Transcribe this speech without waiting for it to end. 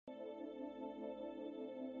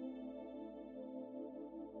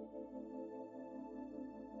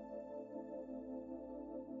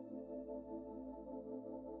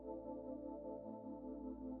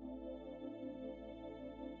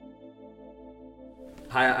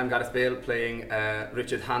Hi, I'm Gareth Bale playing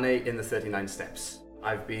Richard Hannay in the 39 Steps.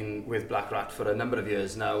 I've been with Black Rat for a number of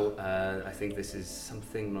years now. I think this is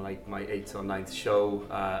something like my 8th or 9th show.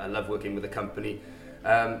 I love working with the company.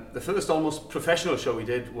 The first almost professional show we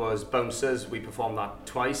did was Bouncers. We performed that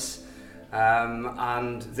twice.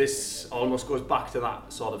 And this almost goes back to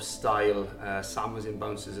that sort of style. Sam was in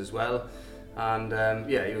Bouncers as well. And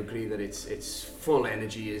yeah, you agree that it's full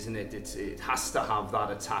energy, isn't it? It has to have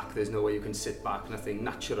that attack. There's no way you can sit back. Nothing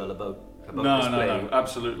natural about this play. No,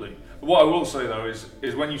 absolutely. What I will say though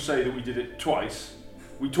is when you say that we did it twice,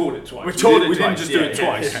 we toured it twice. We didn't just do it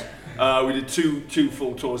twice. Yeah. We did two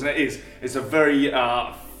full tours, and it's a very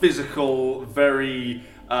physical, very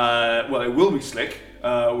well. It will be slick.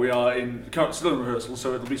 We are still in rehearsal,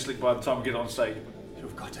 so it'll be slick by the time we get on stage.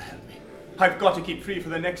 You've got to help me. I've got to keep free for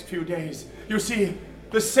the next few days. You see,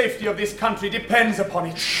 the safety of this country depends upon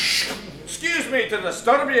it. Excuse me to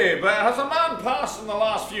disturb you, but has a man passed in the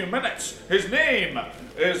last few minutes? His name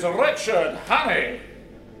is Richard Hannay.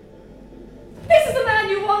 This is the man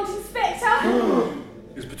you want, Inspector!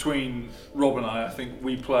 It's between Rob and I think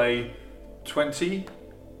we play 20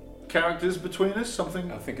 characters between us,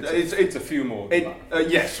 something. I think it's a few more.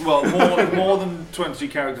 Yes, well, more than 20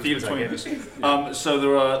 characters between us. So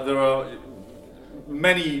there are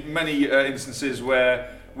many instances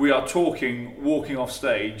where we are walking off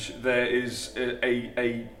stage. There is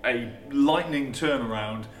a lightning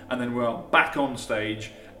turnaround, and then we are back on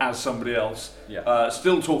stage as somebody else. Yeah.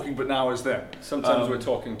 Still talking, but now as them. Sometimes we're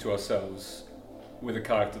talking to ourselves with a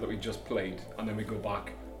character that we just played, and then we go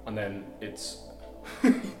back, and then it's.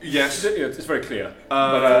 Yes, it's very clear.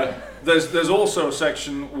 There's also a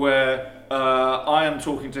section where I am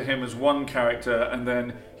talking to him as one character, and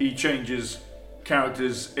then he changes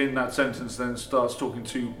characters in that sentence, then starts talking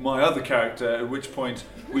to my other character, at which point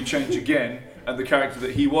we change again, and the character that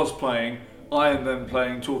he was playing, I am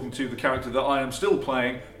then talking to the character that I am still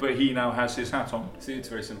playing, but he now has his hat on. See, it's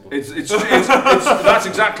very simple. It's that's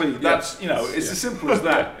exactly, that's, it's as simple as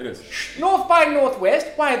that. It is. North by northwest,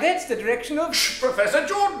 why that's the direction of Professor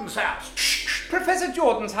Jordan's house. Professor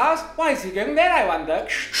Jordan's house. Why is he going there, I wonder?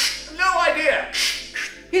 No idea.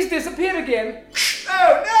 He's disappeared again.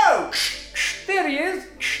 Oh no! There he is.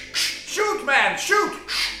 Shoot, man, shoot!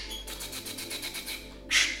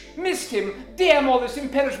 Missed him. Damn all this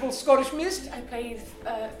impenetrable Scottish mist. I played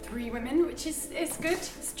 3 women, which is good.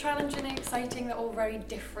 It's challenging and exciting. They're all very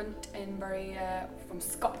different and very from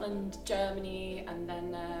Scotland, Germany, and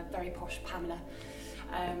then very posh Pamela.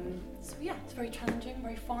 So yeah, it's very challenging,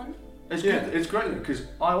 very fun. It's great because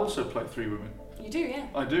I also play 3 women. You do, yeah.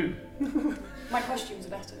 I do. My costumes are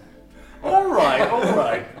better. All right.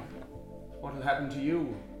 What'll happen to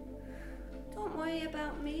you? Don't worry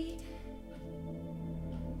about me.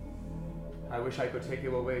 I wish I could take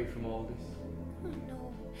you away from all this. Oh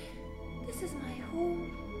no, this is my home.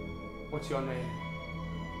 What's your name?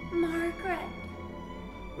 Margaret.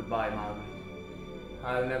 Goodbye, Margaret.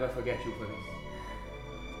 I'll never forget you for this.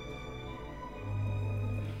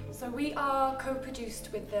 So we are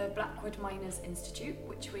co-produced with the Blackwood Miners Institute,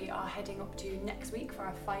 which we are heading up to next week for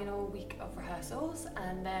our final week of rehearsals,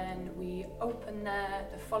 and then we open there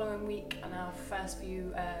the following week, and our first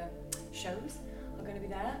few shows are going to be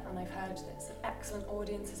there, and I've heard there's excellent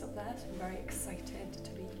audiences up there, so I'm very excited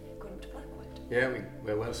to be going up to Blackwood. Yeah,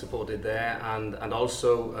 we're well supported there, and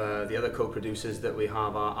also the other co-producers that we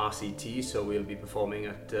have are RCT, so we'll be performing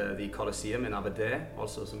at the Coliseum in Aberdare,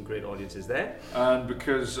 also some great audiences there. And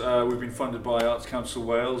because we've been funded by Arts Council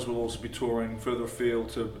Wales, we'll also be touring further afield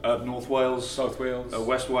to North Wales, South Wales,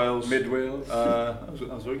 West Wales, Mid Wales. That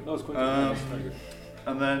was quite good.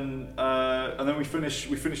 And then we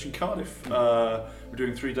finish in Cardiff. We're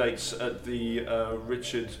doing 3 dates at the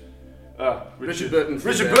Richard Burton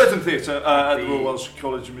Theatre at the Royal Welsh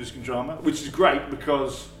College of Music and Drama, which is great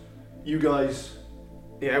because you guys.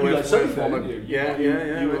 We're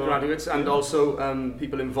graduates, and also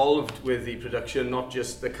people involved with the production, not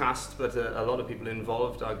just the cast, but a lot of people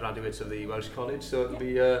involved are graduates of the Welsh College, so it'll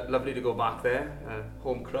be lovely to go back there,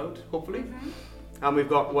 home crowd, hopefully. And we've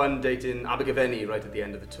got 1 date in Abergavenny right at the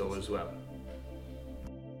end of the tour as well.